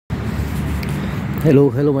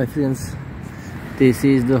Hello my friends, this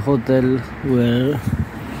is the hotel where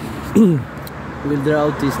we'll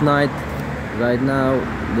draw this night. Right now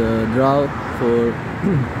the draw for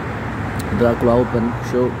Dracula Open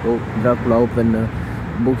show, Dracula Open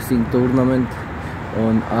boxing tournament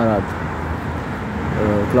on Arad.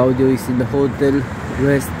 Claudio is in the hotel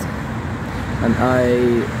rest and I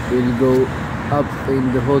will go up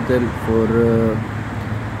in the hotel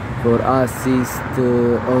for assist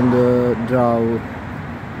on the draw.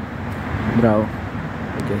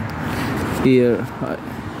 Okay, here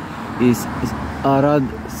is Arad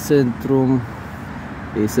Centrum.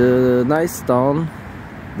 It's a nice town.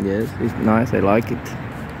 Yes, it's nice. I like it.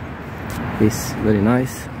 It's very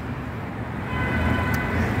nice.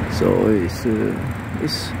 So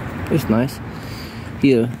it's nice.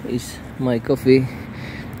 Here is my coffee.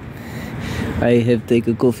 I have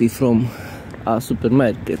taken coffee from a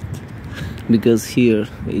supermarket because here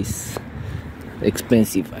is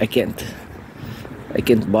expensive. I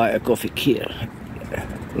can't buy a coffee here.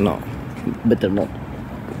 No, better not.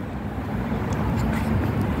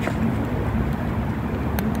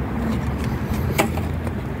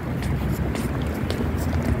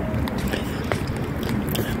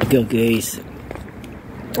 Okay,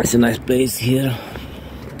 it's a nice place here.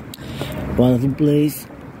 Wonderful place.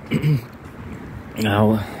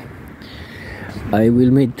 Now I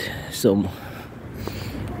will meet some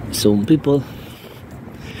people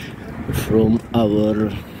from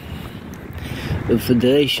our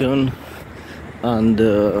federation and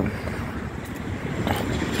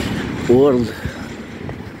world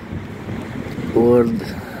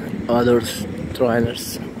other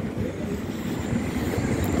trainers.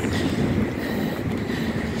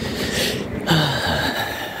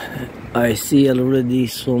 I see already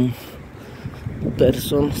some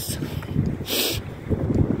persons.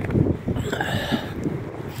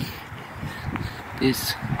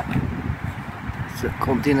 This is a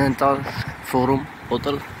Continental Forum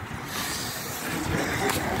Hotel.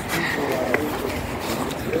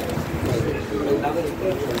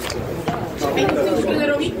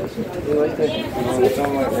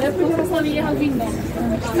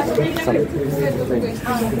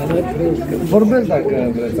 Vorbesc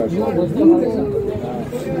dacă vreți acum.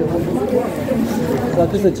 La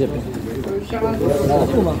cât începe?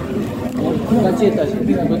 Acum. La ce etaj?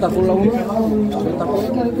 Tot acolo la 1? Tot acolo?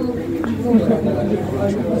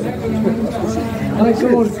 Hai să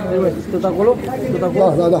morți. Tot acolo? Tot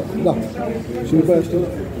acolo? Da. Și după aia știu.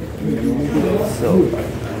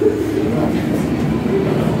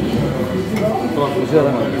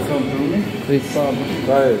 Jura. Três.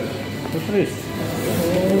 Vai. Três.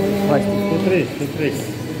 Vai. Três.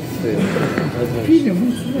 Bine,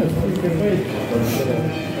 mulțumesc.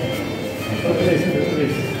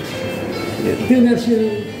 Tânăr și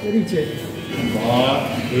rice. Da,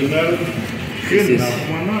 tânăr. Când?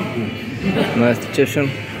 Acum n-am. Nice situation.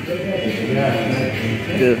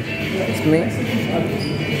 Good. It's me.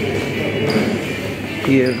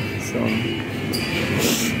 Here some.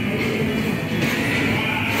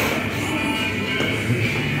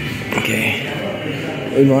 Okay.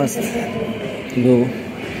 We must go.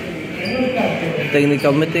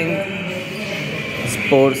 Technical meeting.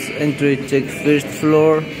 Sports entry check first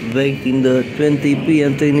floor. Wait in the 20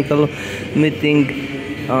 p.m. technical meeting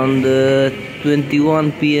and the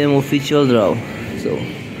 21 p.m. official draw. So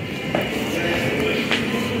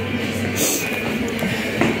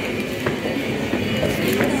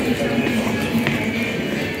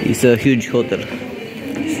it's a huge hotel.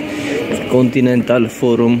 Continental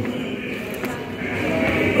Forum.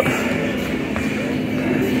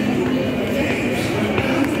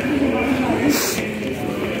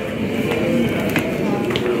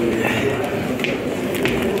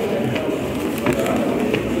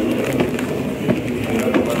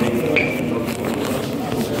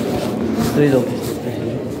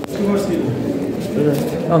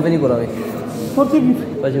 Am venit cu la vechi. Foarte bine.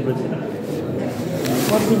 Face plăcere.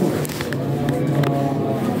 Foarte bine.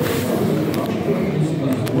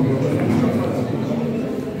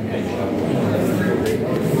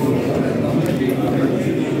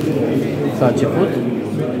 S-a început?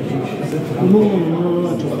 Nu,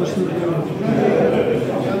 a început și...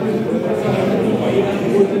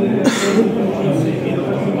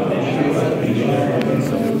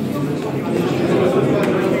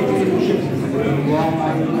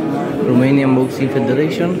 Romanian Boxing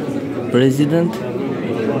Federation, President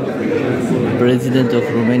of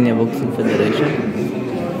Romania Boxing Federation.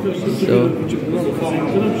 So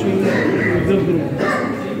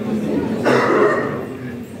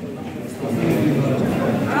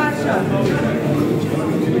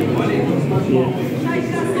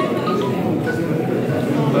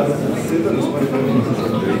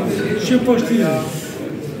Ce poștile?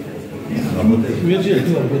 Merge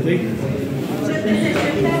la bătăi?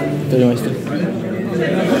 Tăi mai stă.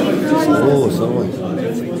 Să mai.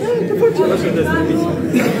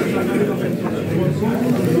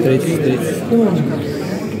 Treci.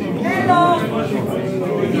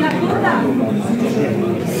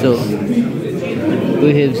 So we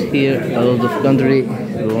have here a lot of country: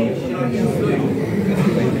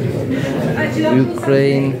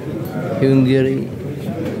 Ukraine, Hungary,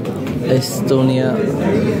 Estonia,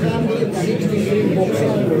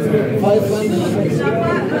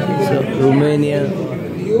 so Romania,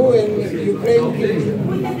 You and Ukraine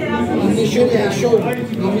initially I showed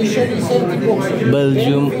 30 boxes.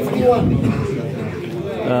 Belgium,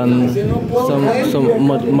 and some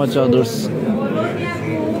much others.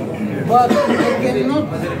 But I cannot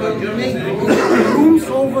make rooms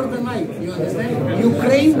over the night. You understand?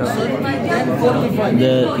 Ukraine 30, then 45.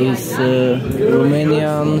 There is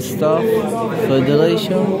Romanian Staff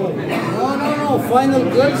Federation. No. Final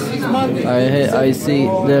girls is Monday. I see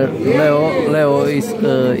there Leo is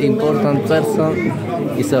an important person.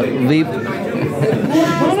 Is a VIP.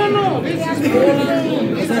 No. This is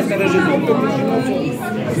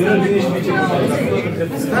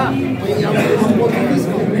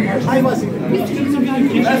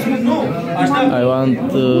I want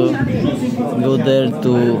to go there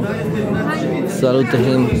to salute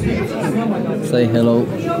him, say hello.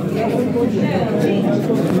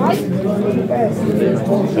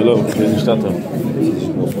 Hello, linișteată.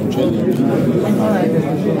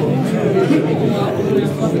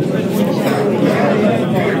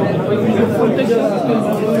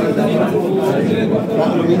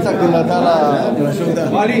 Lumința când a dat la Brașov, da.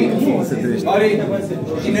 Mari,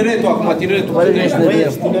 tineretul acum, tineretul. Vale, ne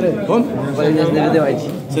vedem. Bun? Vale, ne vedem aici.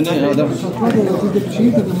 Să ne vedem.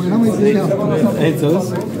 Ai înțeles?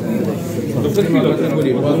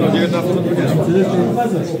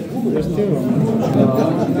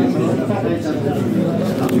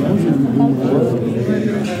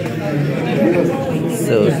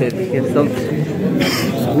 So, here's something.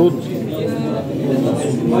 Salut!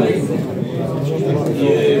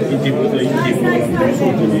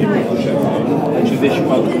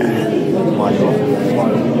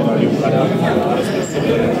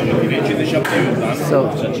 So,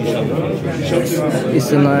 it's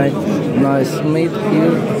a nice meet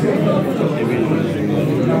here.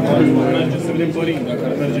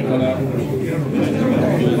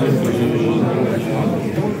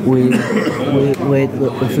 We wait the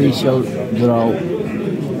official draw.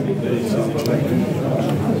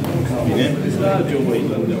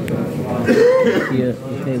 Here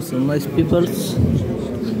we have some nice people,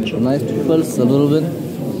 a little bit.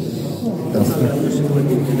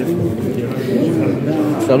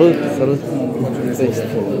 Salut.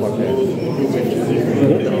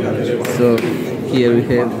 So here we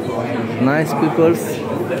have nice people,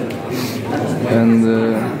 and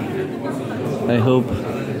I hope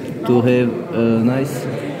to have a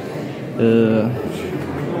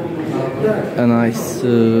nice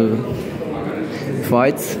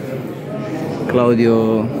fights. Claudio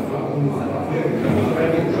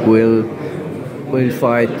will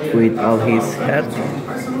fight with all his heart.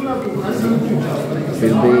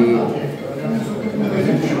 Will be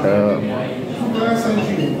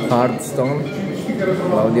hard stone.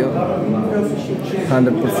 Claudio,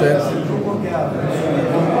 100%.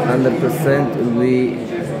 100% will be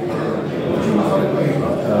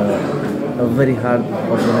a very hard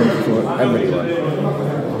opponent for everyone.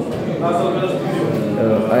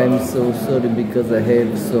 I'm so sorry because I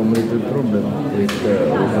have some little problem with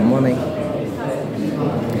the money.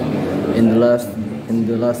 In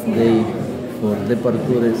the last day for the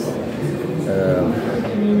parkours,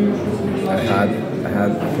 I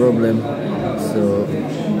had problem, so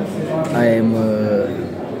I am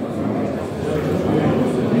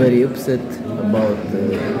very upset about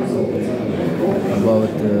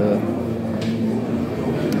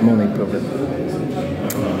money problem.